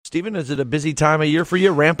Stephen, is it a busy time of year for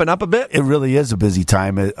you, ramping up a bit? It really is a busy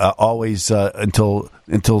time, always until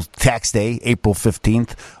tax day, April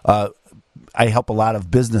 15th. I help a lot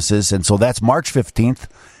of businesses, and so that's March 15th.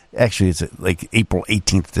 Actually, it's like April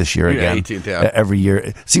 18th this year again. 18th, yeah. Every year.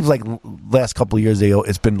 It seems like last couple of years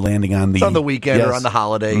it's been landing on the weekend or on the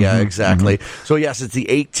holiday. Mm-hmm. Yeah, exactly. Mm-hmm. So, yes, it's the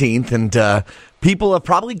 18th, and people have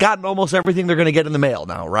probably gotten almost everything they're going to get in the mail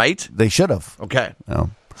now, right? They should have. Okay.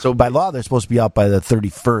 So by law, they're supposed to be out by the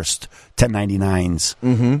 31st,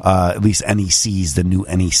 1099s, at least NECs, the new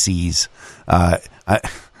NECs.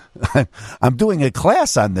 I'm doing a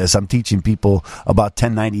class on this. I'm teaching people about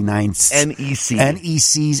 1099s,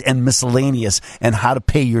 NECs, and miscellaneous, and how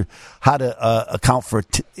to account for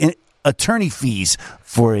attorney fees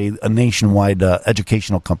for a nationwide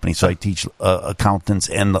educational company. So I teach accountants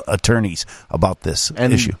and attorneys about this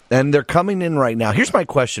issue. And they're coming in right now. Here's my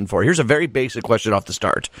question for you. Here's a very basic question off the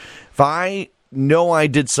start. If I know I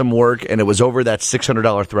did some work and it was over that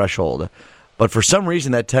 $600 threshold, but for some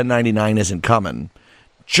reason that 1099 isn't coming,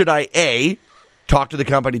 should I, A, talk to the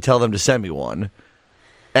company, tell them to send me one,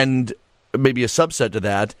 and maybe a subset to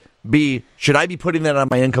that, B, should I be putting that on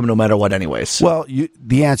my income no matter what anyways? Well,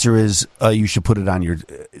 the answer is you should put it on your...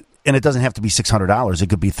 And it doesn't have to be $600. It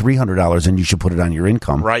could be $300, and you should put it on your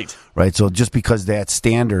income. Right. So just because that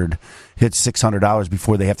standard hits $600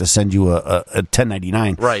 before they have to send you a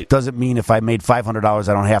 1099, right, doesn't mean if I made $500,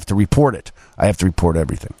 I don't have to report it. I have to report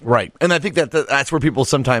everything. Right. And I think that's where people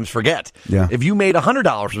sometimes forget. Yeah. If you made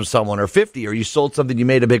 $100 from someone or $50, or you sold something, you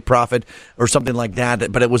made a big profit or something like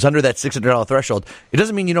that, but it was under that $600 threshold, it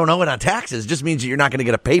doesn't mean you don't owe it on taxes. It just means that you're not going to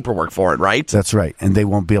get a paperwork for it, right? That's right. And they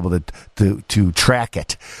won't be able to track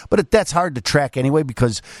it. But that's hard to track anyway,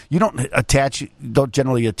 because you don't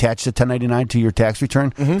generally attach the 1099 to your tax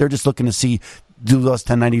return. Mm-hmm. They're just looking to see, do those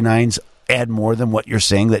 1099s add more than what you're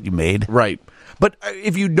saying that you made? Right. But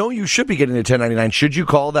if you know you should be getting a 1099, should you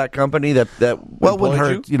call that company that well, it wouldn't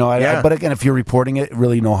hurt. But again, if you're reporting it,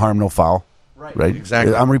 really no harm, no foul. Right.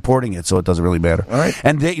 Exactly. I'm reporting it, so it doesn't really matter. All right.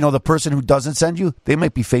 And the person who doesn't send you, they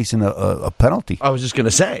might be facing a penalty. I was just going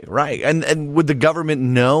to say, right. And would the government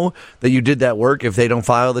know that you did that work if they don't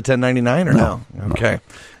file the 1099 or no? Okay.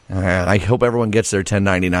 I hope everyone gets their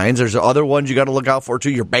 1099s. There's other ones you got to look out for,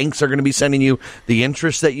 too. Your banks are going to be sending you the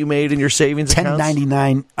interest that you made in your savings accounts.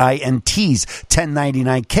 1099 INTs,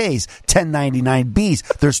 1099Ks,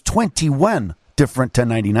 1099Bs. There's 21 different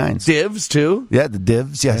 1099s. Divs, too? Yeah, the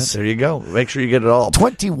divs, yes. Yeah, there you go. Make sure you get it all.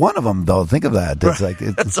 21 of them, though. Think of that. That's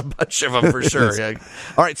a bunch of them for sure. Yeah.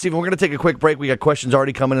 All right, Stephen, we're going to take a quick break. We got questions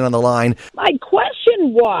already coming in on the line. My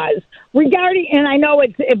question was regarding, and I know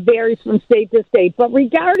it varies from state to state, but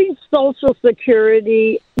regarding Social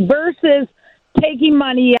Security versus taking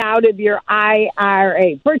money out of your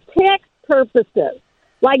IRA for tax purposes.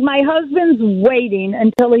 Like my husband's waiting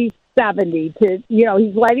until he's 70 to,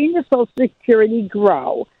 he's letting the Social Security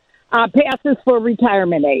grow, passes for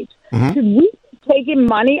retirement age. Mm-hmm. Should we be taking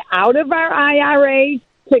money out of our IRA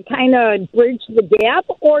to kind of bridge the gap,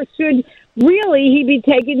 or should really he be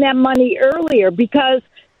taking that money earlier? Because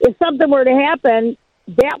if something were to happen,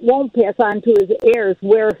 that won't pass on to his heirs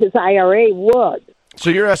where his IRA would. So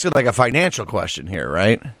you're asking like a financial question here,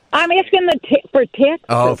 right? I'm asking for tax.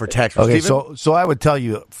 Oh, for tax. Okay, Stephen? so I would tell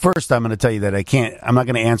you first. I'm going to tell you that I'm not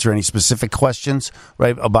going to answer any specific questions,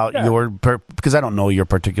 right, about because I don't know your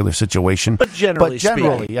particular situation. But generally,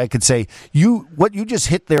 speaking, I could say what you just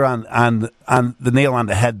hit there on the nail on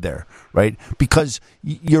the head there, right? Because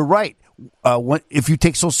you're right. If you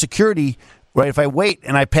take Social Security. Right, if I wait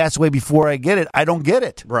and I pass away before I get it, I don't get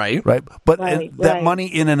it. Right. But that money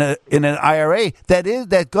in an IRA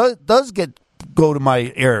does go to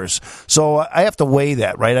my heirs. So I have to weigh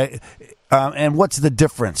that, right? And what's the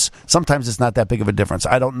difference? Sometimes it's not that big of a difference.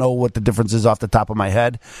 I don't know what the difference is off the top of my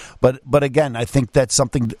head, but again, I think that's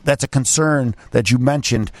a concern that you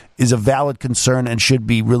mentioned is a valid concern and should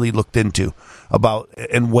be really looked into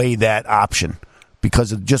and weigh that option.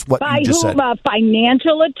 Because of just what you just said. By whom, a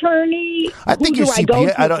financial attorney? I think you're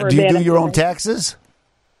CPA. Do you do your own taxes?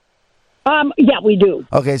 Yeah, we do.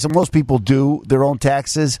 Okay, so most people do their own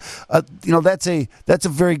taxes. That's a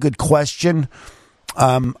very good question.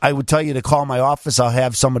 I would tell you to call my office. I'll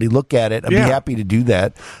have somebody look at it. I'd be happy to do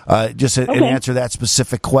that. And answer that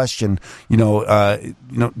specific question.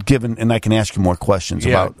 Given, and I can ask you more questions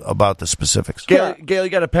about the specifics. Gail, you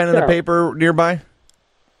got a pen and a paper nearby?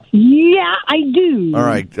 Yeah, I do. All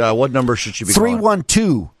right. What number should she be calling?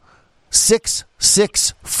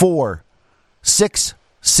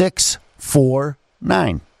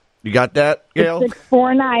 312-664-6649. You got that, Gail?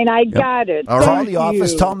 649. I got it. All right. Call the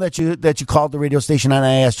office. Tell them that you called the radio station and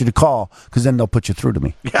I asked you to call, because then they'll put you through to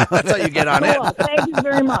me. Yeah, that's how you get on it. Cool. Thank you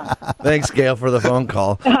very much. Thanks, Gail, for the phone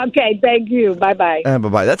call. Okay, thank you. Bye-bye.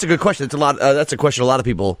 Bye-bye. That's a good question. It's a lot. That's a question a lot of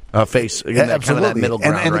people face. Again, that kind of that middle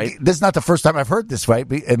ground, and right? This is not the first time I've heard this, right?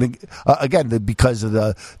 And again, because of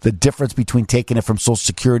the difference between taking it from Social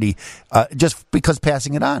Security, just because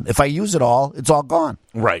passing it on. If I use it all, it's all gone.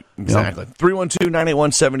 Right, exactly.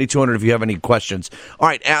 312-981-7200 if you have any questions. All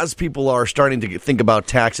right, as people are starting to think about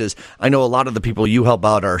taxes, I know a lot of the people you help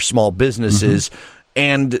out are small businesses,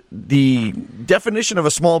 and the definition of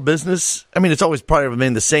a small business, I mean, it's always probably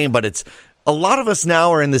remained the same, but it's a lot of us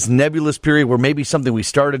now are in this nebulous period where maybe something we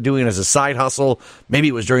started doing as a side hustle, maybe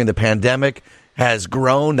it was during the pandemic, has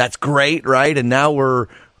grown. That's great, right? And now we're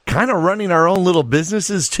kind of running our own little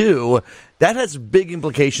businesses too. That has big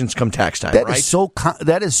implications come tax time, right?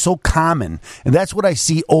 That is so common, and that's what I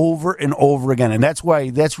see over and over again. And that's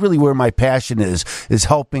really where my passion is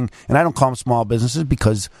helping. And I don't call them small businesses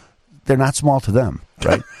because they're not small to them,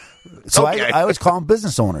 right? So Okay. I always call them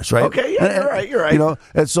business owners, right? Okay, yeah, you're right. You know,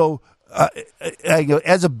 and so.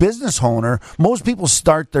 As a business owner, most people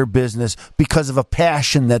start their business because of a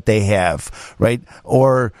passion that they have, right?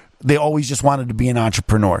 Or they always just wanted to be an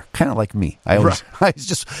entrepreneur, kind of like me. I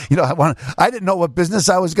didn't know what business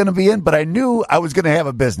I was going to be in, but I knew I was going to have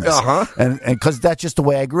a business, and because that's just the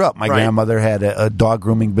way I grew up. My grandmother had a dog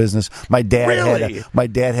grooming business. My dad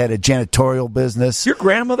had a janitorial business. Your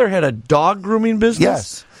grandmother had a dog grooming business?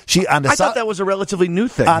 Yes. I thought that was a relatively new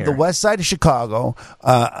thing. On the west side of Chicago,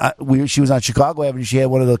 she was on Chicago Avenue. She had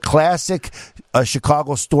one of the classic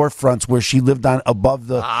Chicago storefronts where she lived on above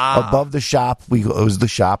the shop. It was the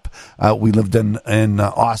shop. We lived in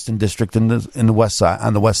Austin District in the west side,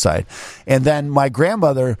 on the west side, and then my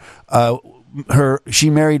grandmother. She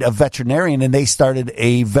married a veterinarian, and they started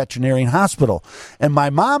a veterinarian hospital. And my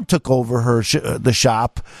mom took over the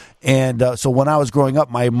shop, and so when I was growing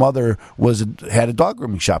up, my mother had a dog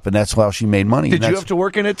grooming shop, and that's how she made money. Did you have to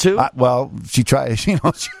work in it too? Well, she tried.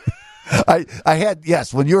 I had,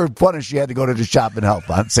 yes, when you were punished, you had to go to the shop and help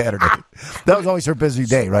on Saturday. That was always her busy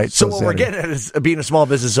day, right? So what we're getting at is being a small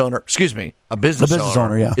business owner. Excuse me, a business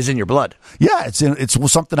owner yeah. is in your blood. Yeah,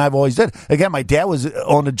 it's something I've always did. Again, my dad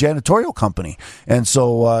owned a janitorial company, and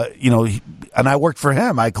so and I worked for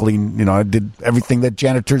him. I cleaned, I did everything that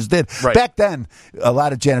janitors did. Right. Back then, a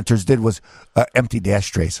lot of janitors did was empty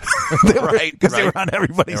ashtrays. They were on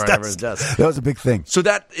everybody's desk. That was a big thing. So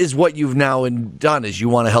that is what you've now done, is you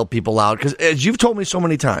want to help people out, because as you've told me so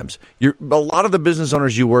many times, a lot of the business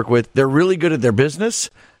owners you work with, they're really good at their business.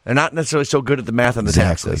 They're not necessarily so good at the math and the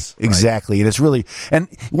taxes. Exactly. And it's really, and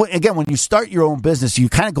again, when you start your own business, you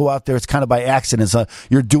kind of go out there, it's kind of by accident.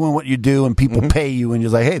 You're doing what you do, and people pay you, and you're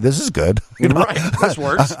like, hey, this is good. Right. This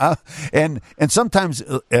works. And sometimes,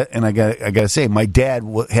 and I got to say, my dad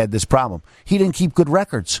had this problem. He didn't keep good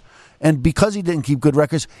records. And because he didn't keep good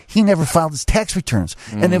records, he never filed his tax returns.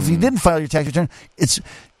 And if you didn't file your tax return,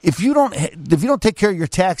 if you don't take care of your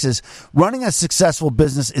taxes, running a successful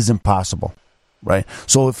business is impossible. Right.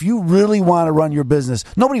 So if you really want to run your business,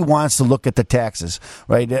 nobody wants to look at the taxes.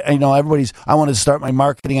 Right. I want to start my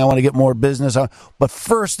marketing. I want to get more business. But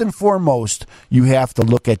first and foremost, you have to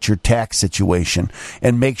look at your tax situation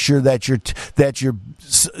and make sure that you're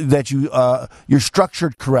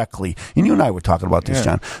structured correctly. And you and I were talking about this,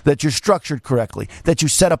 John, that you're structured correctly, that you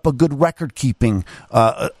set up a good record keeping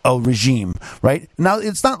a regime. Right. Now,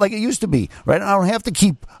 it's not like it used to be. Right. I don't have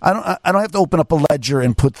to open up a ledger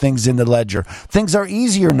and put things in the ledger. Things are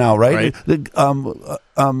easier now, right?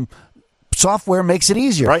 Software makes it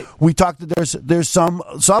easier. Right. We talked. There's some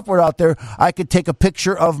software out there. I could take a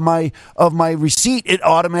picture of my receipt. It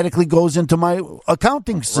automatically goes into my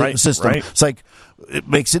accounting system. Right. It's like, it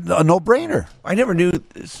makes it a no-brainer. I never knew.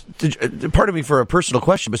 Pardon me for a personal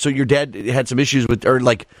question, but so your dad had some issues with, or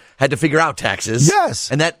had to figure out taxes.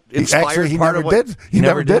 Yes, and that inspired he part never of what did. He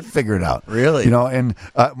never did figure it out. Really, and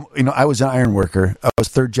I was an iron worker. I was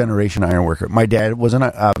third-generation iron worker. My dad wasn't.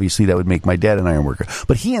 Obviously, that would make my dad an iron worker.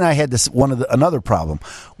 But he and I had another problem.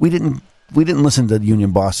 We didn't listen to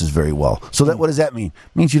union bosses very well. So what does that mean?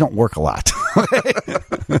 It means you don't work a lot.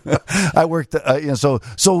 I worked,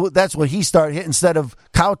 so that's what he started. Instead of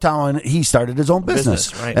kowtowing, he started his own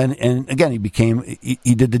business. Right. And again, he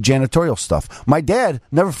did the janitorial stuff. My dad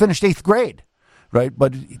never finished 8th grade. Right,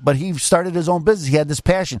 but he started his own business. He had this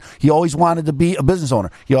passion. He always wanted to be a business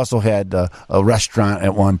owner. He also had a restaurant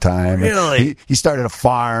at one time. Really, he started a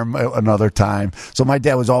farm at another time. So my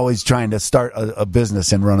dad was always trying to start a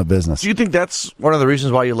business and run a business. Do you think that's one of the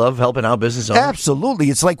reasons why you love helping out business owners? Absolutely.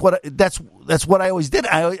 It's like that's that's what I always did.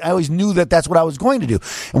 I always knew that that's what I was going to do.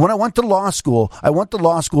 And when I went to law school,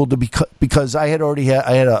 because I had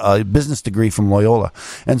a business degree from Loyola,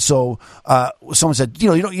 and so someone said,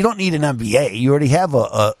 you don't need an MBA. You already have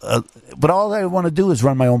but all I want to do is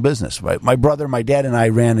run my own business. Right? My brother, my dad, and I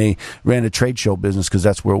ran a trade show business because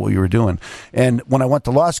that's what we were doing. And when I went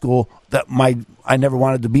to law school, I never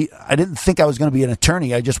wanted to be. I didn't think I was going to be an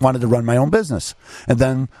attorney. I just wanted to run my own business, and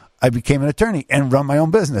then I became an attorney and run my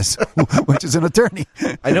own business, which is an attorney.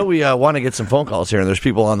 I know we want to get some phone calls here, and there's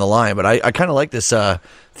people on the line, but I kind of like this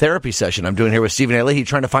therapy session I'm doing here with Stephen A. Leahy,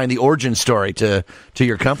 trying to find the origin story to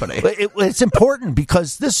your company. It's important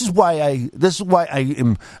because this is why I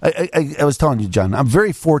was telling you, John, I'm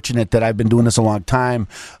very fortunate that I've been doing this a long time.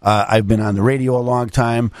 I've been on the radio a long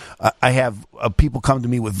time. I have people come to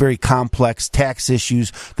me with very complex tax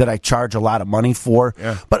issues that I charge a lot of money for.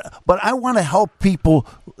 Yeah. But I want to help people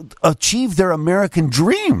achieve their American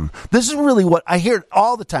dream. This is really what I hear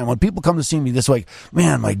all the time when people come to see me this way.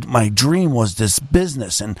 Man, my dream was this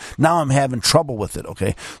business, and now I'm having trouble with it.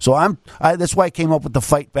 Okay, so that's why I came up with the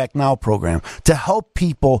Fight Back Now program, to help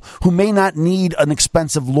people who may not need an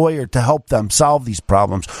expensive lawyer to help them solve these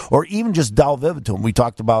problems, or even just delve into them.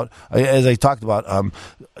 As I talked about,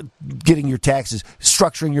 getting your taxes,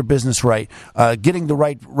 structuring your business right, getting the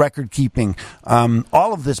right record keeping,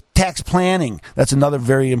 all of this tax planning. That's another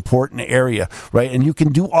very important area, right? And you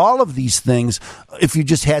can do all of these things if you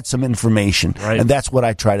just had some information, right? And that's what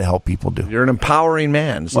I try to help people do. You're an empowering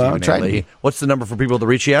man, Stephen A. Leahy. What's the number for people to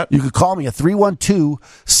reach you at? You can call me at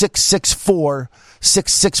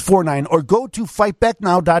 312-664-6649 or go to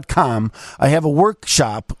fightbacknow.com. I have a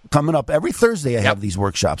workshop coming up every Thursday. I have these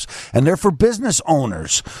workshops, and they're for business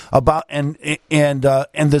owners about and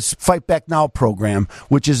this Fight Back Now program,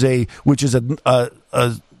 which is a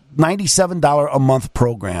 $97 a month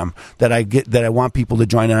program that I want people to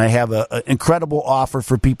join, and I have an incredible offer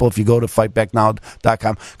for people if you go to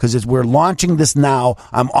fightbacknow.com, because we're launching this now.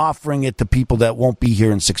 I'm offering it to people that won't be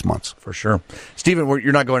here in 6 months. For sure. Stephen,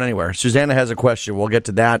 you're not going anywhere. Susanna has a question. We'll get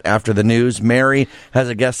to that after the news. Mary has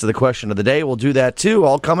a guess to the question of the day. We'll do that too,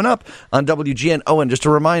 all coming up on WGN. Oh, and just a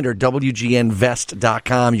reminder,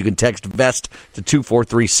 WGNVest.com. You can text VEST to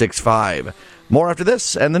 24365. More after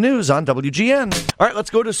this and the news on WGN. All right, let's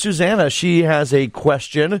go to Susanna. She has a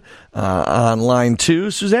question on line 2.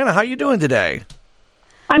 Susanna, how are you doing today?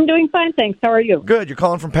 I'm doing fine, thanks. How are you? Good. You're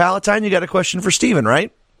calling from Palatine. You got a question for Stephen,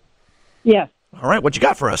 right? Yes. All right, what you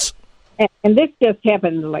got for us? And this just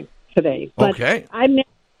happened like today. But okay. I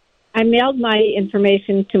mailed my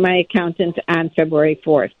information to my accountant on February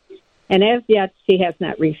 4th. And as yet, she has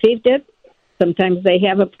not received it. Sometimes they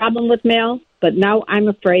have a problem with mail. But now I'm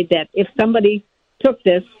afraid that if somebody took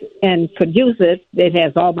this and could use it, it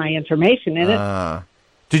has all my information in it.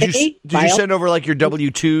 Did you send over like your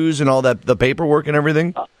W-2s and all that, the paperwork and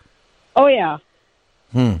everything? Oh, yeah.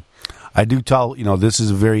 I do tell, this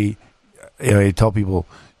is I tell people,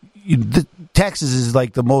 the taxes is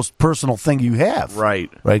like the most personal thing you have.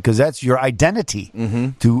 Right. Right, because that's your identity.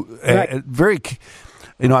 Mm-hmm.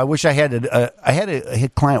 I wish I had a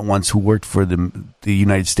client once who worked for the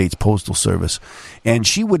United States Postal Service, and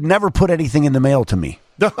she would never put anything in the mail to me.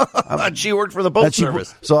 She worked for the Postal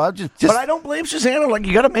Service. So I just. But I don't blame Susanna. Like,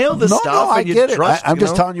 you got to mail this stuff. No, I get it. I'm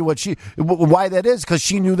just telling you why that is, because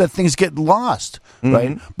she knew that things get lost,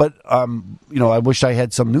 right? But I wish I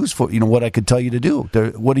had some news for what I could tell you to do.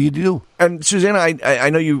 What do you do? And Susanna,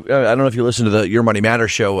 I know you. I don't know if you listen to the Your Money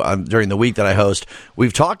Matters show during the week that I host.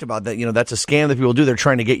 We've talked about that. That's a scam that people do. They're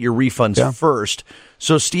trying to get your refunds first.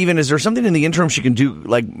 So, Stephen, is there something in the interim she can do,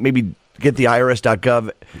 like maybe get the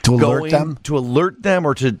IRS.gov to alert them,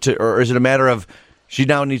 or or is it a matter of she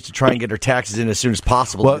now needs to try and get her taxes in as soon as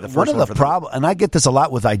possible? Well, one of the problem, and I get this a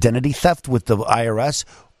lot with identity theft with the IRS.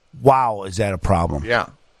 Wow, is that a problem? Yeah.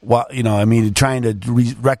 Well, trying to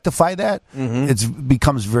rectify that, it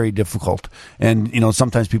becomes very difficult. And,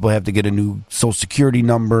 sometimes people have to get a new Social Security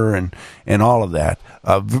number and all of that.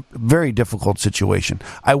 Very difficult situation.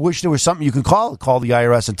 I wish there was something you could call the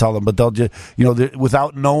IRS and tell them, but they'll just,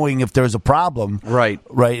 without knowing if there's a problem. Right.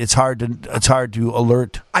 It's hard to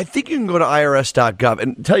alert. I think you can go to IRS.gov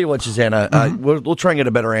and tell you what, Susanna, we'll try and get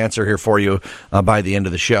a better answer here for you by the end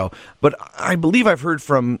of the show. But I believe I've heard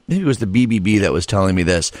from, maybe it was the BBB that was telling me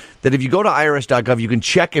this, that if you go to IRS.gov, you can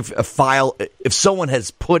check if if someone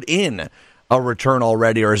has put in a return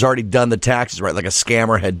already or has already done the taxes, right, like a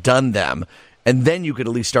scammer had done them, and then you could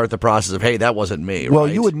at least start the process of, hey, that wasn't me. Well,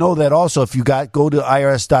 right? you would know that also if you go to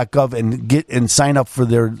irs.gov and sign up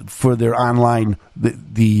for their online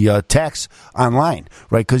the tax online,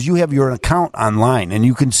 right? Because you have your account online and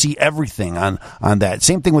you can see everything on that.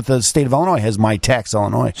 Same thing with the state of Illinois has My Tax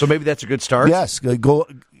Illinois. So maybe that's a good start. Yes, go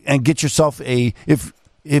and get yourself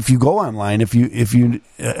if you go online, if you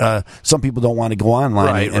some people don't want to go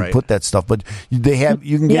online and put that stuff, but you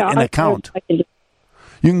can get an account.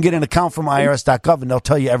 You can get an account from irs.gov, and they'll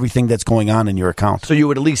tell you everything that's going on in your account. So you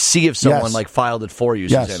would at least see if someone filed it for you,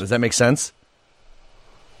 Suzanne. Yes. Does that make sense?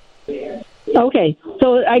 Okay,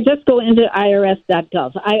 so I just go into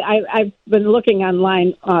irs.gov. I've been looking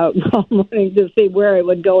online all morning to see where I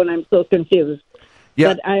would go, and I'm so confused.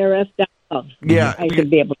 Yeah. But irs.gov. Yeah. I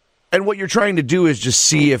should be able to. And what you're trying to do is just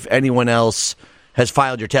see if anyone else has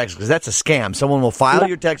filed your taxes, because that's a scam. Someone will file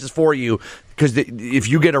your taxes for you, because if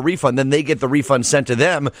you get a refund, then they get the refund sent to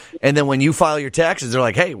them, and then when you file your taxes, they're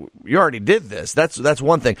like, hey, you already did this. That's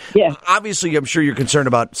one thing. Yeah. Obviously, I'm sure you're concerned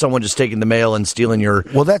about someone just taking the mail and stealing your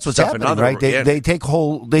that's what's stuff happening, right? They take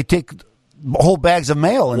whole bags of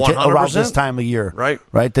mail around this time of year,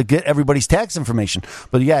 right, to get everybody's tax information.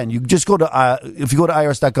 But yeah, and you just go to if you go to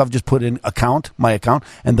irs.gov, just put in my account,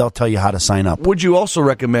 and they'll tell you how to sign up. Would you also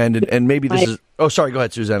recommend, and maybe this is? Oh, sorry. Go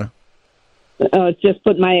ahead, Susanna. Just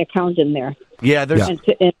put my account in there. Yeah, there's.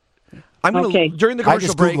 I'm going to during the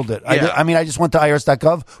commercial break. I just Googled it. Yeah. I just went to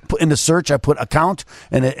irs.gov, put in the search, I put account,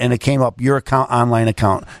 and it came up your account, online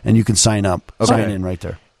account, and you can sign up, sign in right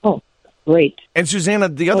there. Oh, great. And Susanna,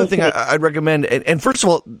 the other thing I'd recommend, and first of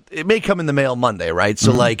all, it may come in the mail Monday, right?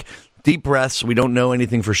 So like deep breaths, we don't know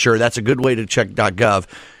anything for sure. That's a good way to check .gov.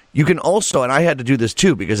 You can also, and I had to do this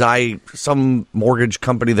too, because some mortgage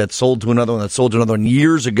company that sold to another one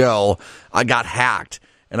years ago, I got hacked,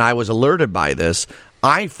 and I was alerted by this.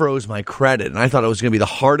 I froze my credit, and I thought it was going to be the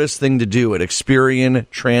hardest thing to do at Experian,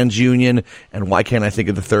 TransUnion, and why can't I think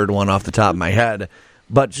of the third one off the top of my head?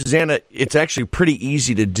 But Susanna, it's actually pretty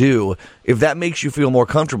easy to do. If that makes you feel more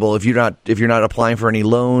comfortable, if you're not applying for any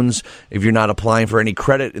loans, if you're not applying for any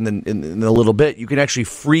credit in a little bit, you can actually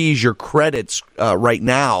freeze your credits right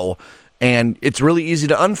now, and it's really easy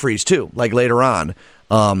to unfreeze too, like later on.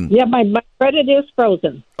 My credit is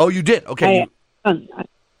frozen. Oh, you did? Okay.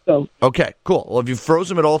 So. Okay, cool. Well, if you froze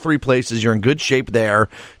them at all three places, you're in good shape there.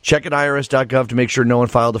 Check at irs.gov to make sure no one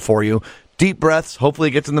filed it for you. Deep breaths. Hopefully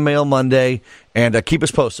it gets in the mail Monday. And keep us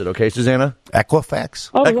posted, okay, Susanna? Equifax.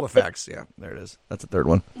 Oh, Equifax, yeah. There it is. That's the third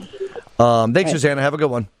one. Thanks, Susanna. Have a good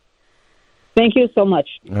one. Thank you so much.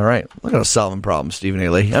 All right. Look at us solving problems, Stephen A.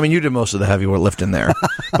 Lee. I mean, you did most of the heavy lifting there.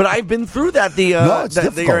 But I've been through that,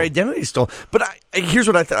 your identity stolen. But here's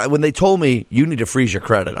what I thought. When they told me you need to freeze your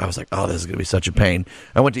credit, I was like, oh, this is going to be such a pain.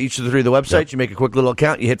 I went to each of the three of the websites. Yep. You make a quick little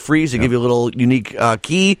account. You hit freeze. They give you a little unique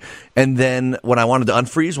key. And then when I wanted to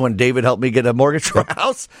unfreeze, when David helped me get a mortgage for a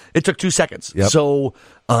house, it took 2 seconds. Yep. So,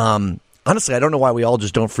 honestly, I don't know why we all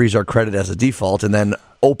just don't freeze our credit as a default and then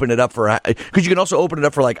open it up for, because you can also open it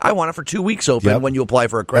up for I want it for 2 weeks open when you apply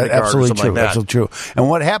for a credit card or something like that. Absolutely true.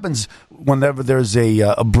 And what happens whenever there's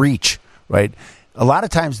a breach, right? A lot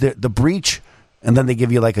of times the breach, and then they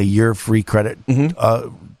give you a year free credit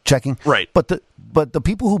checking. Right. But the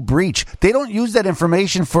people who breach, they don't use that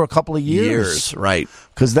information for a couple of years. Right.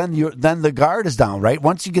 Because then the guard is down, right?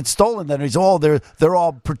 Once you get stolen, then they're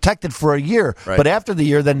all protected for a year. Right. But after the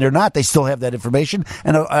year, then they're not. They still have that information.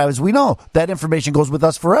 And as we know, that information goes with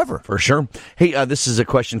us forever. For sure. Hey, this is a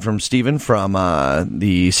question from Stephen from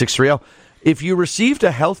the 630. If you received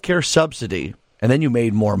a healthcare subsidy and then you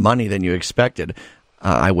made more money than you expected,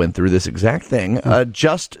 I went through this exact thing.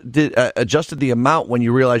 Adjusted the amount when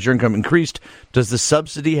you realize your income increased. Does the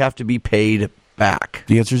subsidy have to be paid back?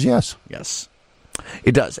 The answer is yes. Yes,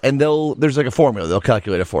 it does. And there's a formula. They'll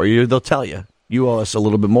calculate it for you. They'll tell you. You owe us a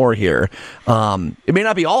little bit more here. It may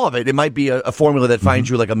not be all of it. It might be a formula that finds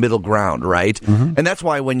you a middle ground, right? Mm-hmm. And that's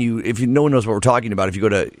why if no one knows what we're talking about,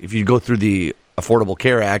 if you go through the Affordable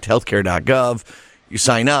Care Act, healthcare.gov, you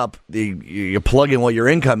sign up, you plug in what your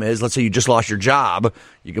income is. Let's say you just lost your job.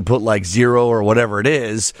 You can put 0 or whatever it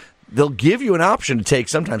is. They'll give you an option to take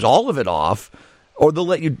sometimes all of it off, or they'll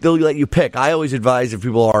let you pick. I always advise if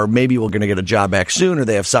people are maybe we're going to get a job back soon or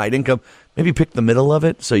they have side income, maybe pick the middle of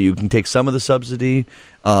it so you can take some of the subsidy.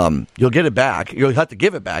 You'll get it back. You'll have to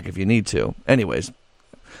give it back if you need to. Anyways.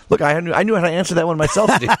 Look, I knew how to answer that one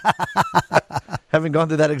myself, Steve. Having gone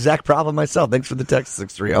through that exact problem myself. Thanks for the text,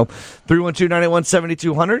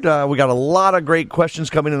 630-312-981-7200. We got a lot of great questions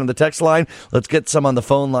coming in on the text line. Let's get some on the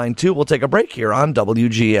phone line, too. We'll take a break here on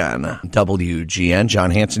WGN. WGN,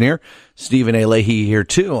 John Hanson here. Stephen A. Leahy here,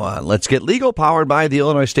 too, on Let's Get Legal, powered by the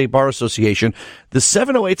Illinois State Bar Association. The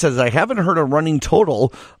 708 says, I haven't heard a running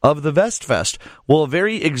total of the Vest Fest. Well, a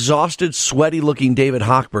very exhausted, sweaty-looking David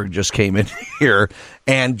Hochberg just came in here,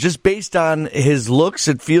 and just based on his looks,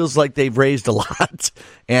 it feels like they've raised a lot,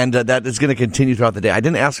 and that is going to continue throughout the day. I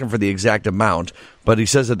didn't ask him for the exact amount, but he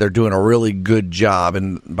says that they're doing a really good job,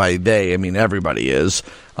 and by they, I mean everybody is.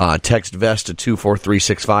 Text VEST to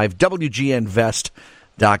 24365,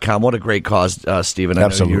 WGNVest.com. What a great cause, Stephen. I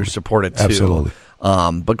know you support it, too. Absolutely.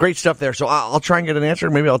 But great stuff there. So I'll try and get an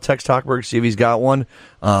answer. Maybe I'll text Hochberg, see if he's got one.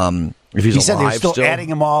 If he's he said alive they're still adding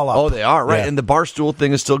them all up. Oh, they are, right. Yeah. And the Barstool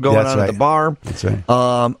thing is still going on at the bar. That's right.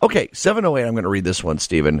 Okay, 708, I'm going to read this one,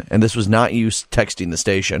 Stephen. And this was not you texting the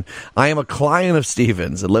station. I am a client of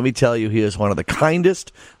Stephen's, and let me tell you, he is one of the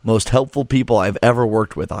kindest, most helpful people I've ever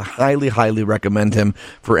worked with. I highly, highly recommend him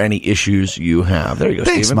for any issues you have. There you go,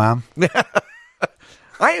 Thanks, Stephen. Mom.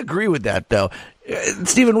 I agree with that, though.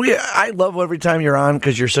 Stephen, I love every time you're on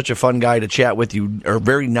because you're such a fun guy to chat with. You are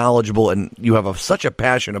very knowledgeable, and you have such a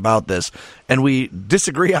passion about this. And we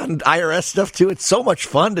disagree on IRS stuff, too. It's so much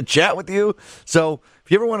fun to chat with you. So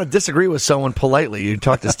if you ever want to disagree with someone politely, you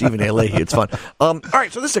talk to Stephen A. Leahy. It's fun. All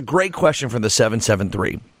right, so this is a great question from the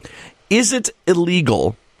 773. Is it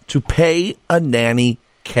illegal to pay a nanny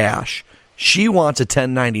cash? She wants a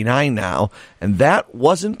 1099 now, and that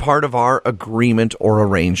wasn't part of our agreement or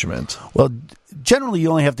arrangement. Well, generally, you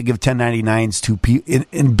only have to give 1099s to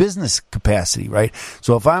in business capacity, right?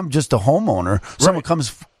 So if I'm just a homeowner, someone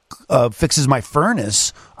comes, fixes my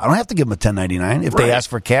furnace, I don't have to give them a 1099. If they ask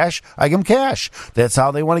for cash, I give them cash. That's how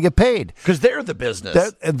they want to get paid. Because they're the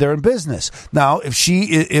business. They're in business. Now, if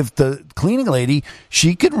the cleaning lady,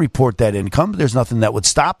 she can report that income. There's nothing that would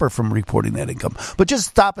stop her from reporting that income. But just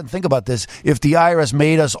stop and think about this. If the IRS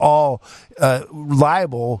made us all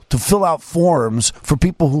liable to fill out forms for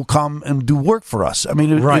people who come and do work for us, I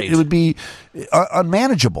mean, it would be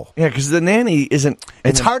unmanageable. Yeah, because the nanny isn't...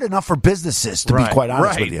 It's hard enough for businesses, to be quite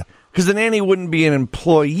honest with you. Because the nanny wouldn't be an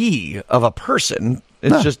employee of a person.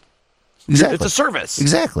 It's just... Exactly. It's a service.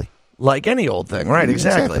 Exactly. Like any old thing. Right,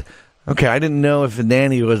 exactly. Okay, I didn't know if the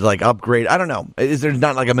nanny was like upgrade. I don't know. Is there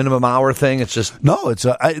not like a minimum hour thing? It's just... No, it's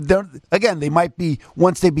again, they might be,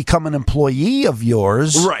 once they become an employee of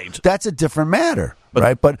yours, right. That's a different matter.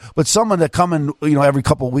 Right, but someone that come in, every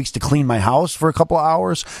couple of weeks to clean my house for a couple of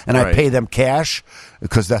hours, and I pay them cash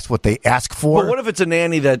because that's what they ask for. But what if it's a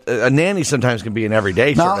nanny a nanny sometimes can be an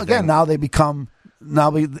everyday? Now sort of thing.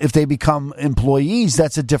 If they become employees,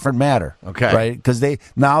 that's a different matter. Okay, right? Because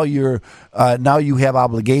now you have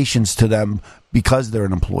obligations to them because they're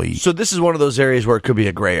an employee. So this is one of those areas where it could be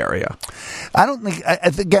a gray area. I don't think.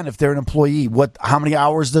 Again, if they're an employee, how many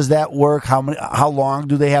hours does that work? How long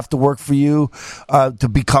do they have to work for you to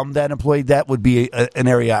become that employee? That would be an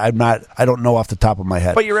area I don't know off the top of my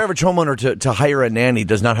head. But your average homeowner to hire a nanny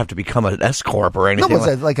does not have to become an S corp or anything. No,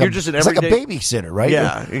 it's like a babysitter, right?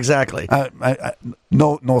 Yeah, exactly.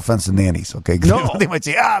 No offense to nannies, okay? No, they might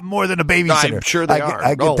say more than a babysitter. I'm sure they are.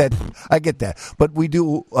 I get that. I get that. But we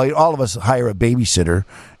do. All of us hire a babysitter,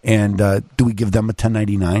 and do we give them a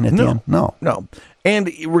 1099 at the end? No.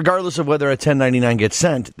 And regardless of whether a 1099 gets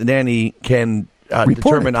sent, the nanny can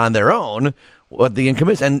determine on their own what the income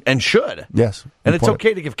is, and should. Yes. And it's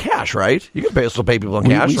okay to give cash, right? You can still pay people in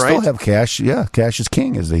cash, we right? We still have cash. Yeah, cash is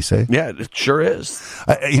king, as they say. Yeah, it sure is.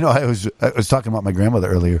 I was talking about my grandmother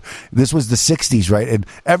earlier. This was the 60s, right? And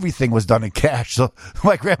everything was done in cash. So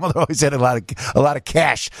my grandmother always had a lot of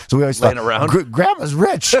cash. So we always laying thought, around. Grandma's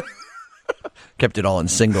rich. Kept it all in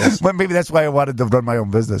singles. But maybe that's why I wanted to run my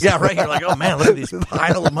own business. Yeah, right. You're like, oh, man, look at these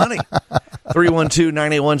pile of money.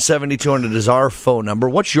 312-981-7200 is our phone number.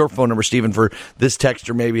 What's your phone number, Stephen, for this text,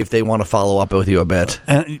 or maybe if they want to follow up with you a bit?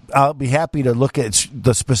 And I'll be happy to look at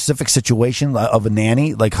the specific situation of a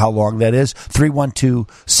nanny, like how long that is.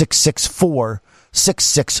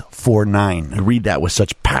 312-664-6649. I read that with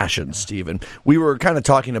such passion, Stephen. We were kind of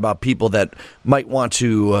talking about people that might want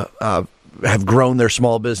to have grown their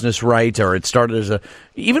small business, right? Or it started as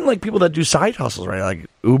even like people that do side hustles, right? Like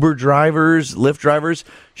Uber drivers, Lyft drivers.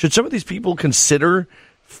 Should some of these people consider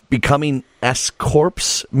becoming S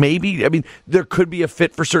corps? Maybe. I mean, there could be a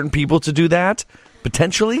fit for certain people to do that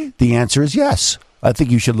potentially. The answer is yes. I think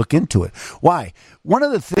you should look into it. Why? One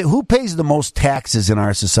of the who pays the most taxes in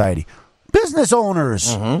our society? Business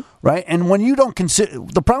owners, right? And when you don't consider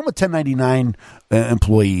the problem with 1099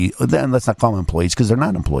 employee, then let's not call them employees because they're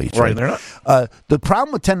not employees, right? They're not. The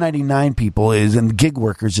problem with 1099 people and gig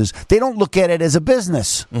workers is they don't look at it as a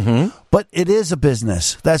business, but it is a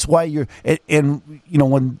business. That's why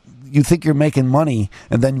when you think you're making money,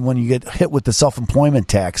 and then when you get hit with the self-employment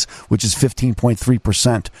tax, which is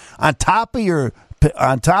 15.3%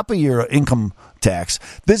 on top of your income tax,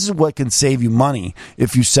 this is what can save you money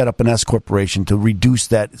if you set up an S corporation to reduce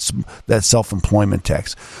that self-employment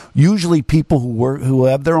tax. Usually, people who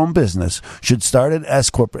have their own business should start an S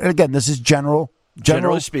corp. And again, this is generally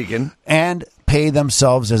speaking, and pay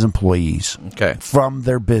themselves as employees from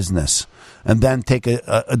their business, and then take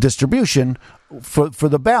a distribution for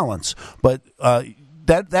the balance. But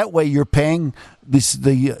that way, you're paying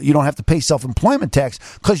you don't have to pay self-employment tax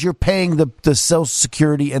because you're paying the Social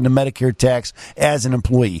Security and the Medicare tax as an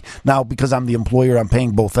employee. Now, because I'm the employer, I'm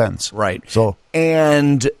paying both ends. Right. So,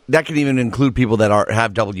 and that can even include people that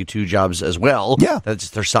have W-2 jobs as well. Yeah. That's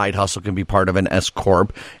their side hustle can be part of an S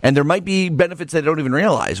corp, and there might be benefits they don't even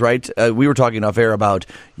realize. Right. We were talking off air about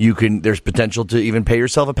there's potential to even pay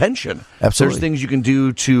yourself a pension. Absolutely. There's things you can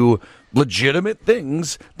do to legitimate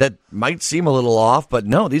things that might seem a little off, but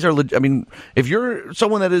no, these are. I mean, if you're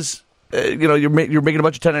someone that is, you're making a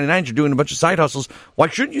bunch of 1099s, you're doing a bunch of side hustles, why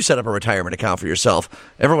shouldn't you set up a retirement account for yourself?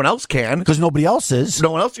 Everyone else can, because nobody else is.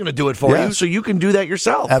 No one else is going to do it for you, so you can do that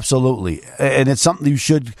yourself. Absolutely, and it's something you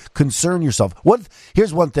should concern yourself.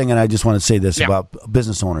 Here's one thing, and I just want to say this about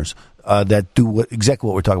business owners that do exactly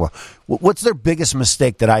what we're talking about. What's their biggest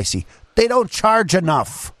mistake that I see? They don't charge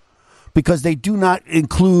enough, because they do not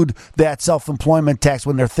include that self-employment tax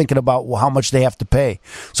when they're thinking about how much they have to pay.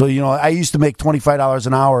 So, I used to make $25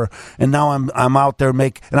 an hour, and now I'm out there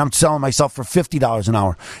and I'm selling myself for $50 an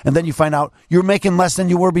hour. And then you find out you're making less than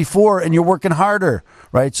you were before, and you're working harder,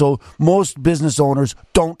 right? So most business owners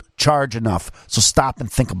don't charge enough. So stop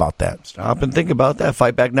and think about that. Stop and think about that.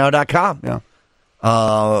 Fightbacknow.com. Yeah.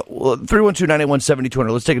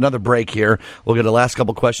 312-981-7200. Let's take another break here. We'll get the last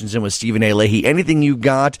couple questions in with Stephen A. Leahy. Anything you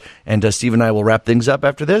got? And Steve and I will wrap things up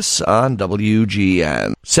after this on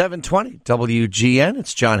WGN. 720 WGN.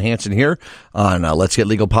 It's John Hanson here on Let's Get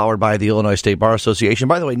Legal, powered by the Illinois State Bar Association.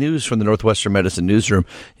 By the way, news from the Northwestern Medicine Newsroom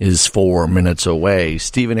is 4 minutes away.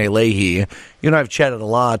 Stephen A. Leahy, you and I have chatted a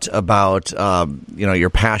lot about,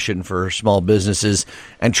 your passion for small businesses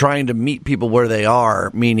and trying to meet people where they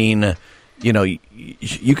are, meaning,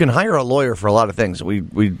 you can hire a lawyer for a lot of things. We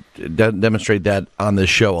demonstrate that on this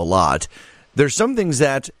show a lot. There's some things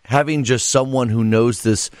that having just someone who knows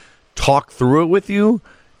this talk through it with you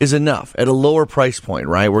is enough at a lower price point,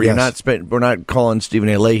 right? Where you're we're not calling Stephen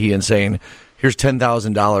A. Leahy and saying, "Here's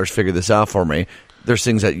 $10,000, figure this out for me." There's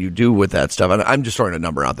things that you do with that stuff, and I'm just throwing a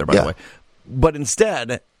number out there, by the way. But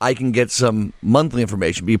instead, I can get some monthly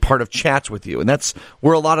information, be part of chats with you. And that's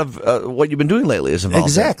where a lot of what you've been doing lately is involved.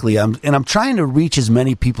 Exactly. I'm trying to reach as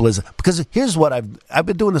many people because here's what I've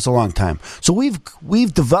been doing this a long time. So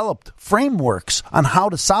we've developed frameworks on how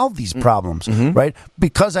to solve these problems, right?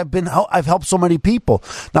 Because I've helped so many people.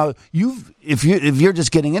 Now, if you're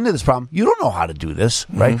just getting into this problem, you don't know how to do this,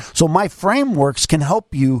 right? So my frameworks can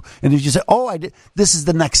help you. And if you say, this is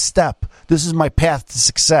the next step. This is my path to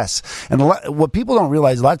success. And what people don't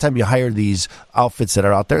realize, a lot of time you hire these outfits that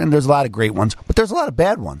are out there, and there's a lot of great ones, but there's a lot of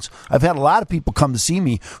bad ones. I've had a lot of people come to see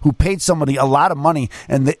me who paid somebody a lot of money,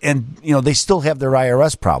 and they still have their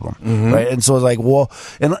IRS problem, right? And so it's like,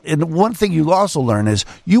 and one thing you also learn is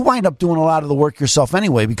you wind up doing a lot of the work yourself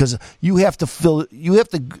anyway, because you have to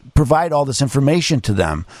provide all this information to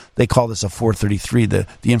them. They call this a 433, the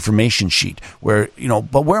information sheet, where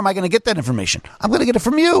but where am I going to get that information? I'm going to get it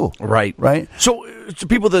from you, right? So to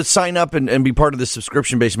people that sign up and be part of the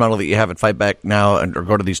subscription-based model that you have at Fight Back Now or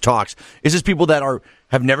go to these talks, is this people that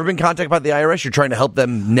have never been contacted by the IRS? You're trying to help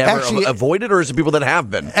them avoid it, or is it people that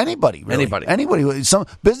have been? Anybody, really. Anybody. Some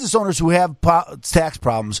business owners who have tax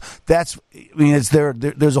problems.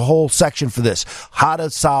 There's a whole section for this: how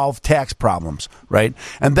to solve tax problems, right?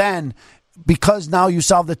 And then, because now you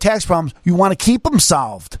solve the tax problems, you want to keep them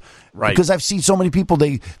solved. Right. Because I've seen so many people,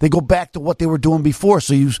 they go back to what they were doing before.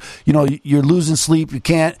 So you're losing sleep. You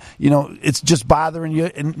can't, it's just bothering you.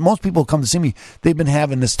 And most people come to see me, they've been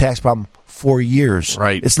having this tax problem for years.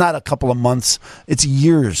 Right. It's not a couple of months. It's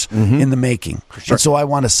years in the making. Sure. And so I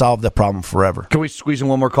want to solve the problem forever. Can we squeeze in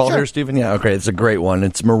one more call here, Stephen? Yeah, okay. It's a great one.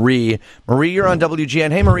 It's Marie. Marie, you're on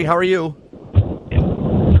WGN. Hey, Marie, how are you?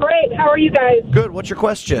 Great. How are you guys? Good. What's your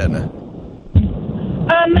question?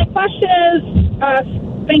 My question is,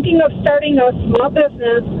 thinking of starting a small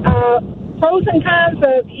business, pros and cons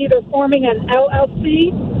of either forming an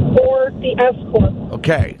LLC or the S Corp.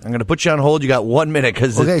 Okay, I'm going to put you on hold. You got 1 minute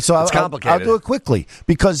because it's complicated. I'll do it quickly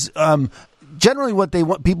because generally what they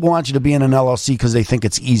want, people want you to be in an LLC because they think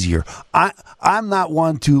it's easier. I'm not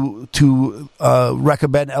one to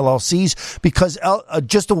recommend LLCs because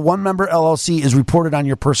just a one-member LLC is reported on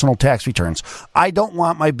your personal tax returns. I don't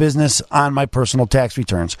want my business on my personal tax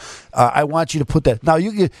returns. I want you to put that. Now,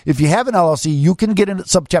 if you have an LLC, you can get into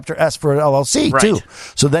Subchapter S for an LLC too.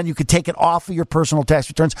 So then you could take it off of your personal tax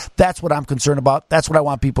returns. That's what I'm concerned about. That's what I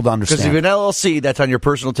want people to understand. Because if you have an LLC that's on your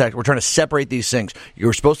personal tax, we're trying to separate these things.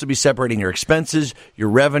 You're supposed to be separating your expenses, your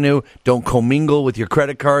revenue. Don't commingle with your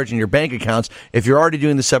credit cards and your bank accounts if you're already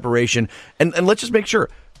doing the separation. And let's just make sure,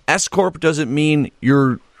 S Corp doesn't mean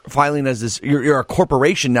you're filing as this. You're a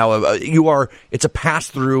corporation now. It's a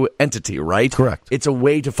pass-through entity, right? Correct. It's a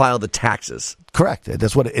way to file the taxes. Correct.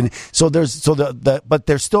 That's what. But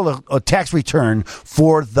there's still a tax return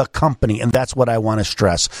for the company, and that's what I want to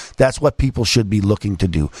stress. That's what people should be looking to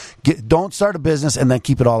do. Don't start a business and then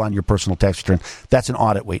keep it all on your personal tax return. That's an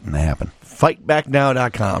audit waiting to happen.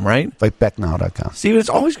 Fightbacknow.com, right? Fightbacknow.com. Steven, it's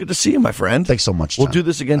always good to see you, my friend. Thanks so much, John. We'll do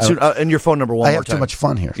this again soon. And your phone number one more time. I have too much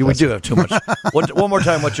fun here. We do have too much. One more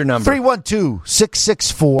time, what's your number?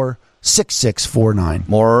 312-664-6649.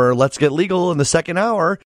 More Let's Get Legal in the second hour.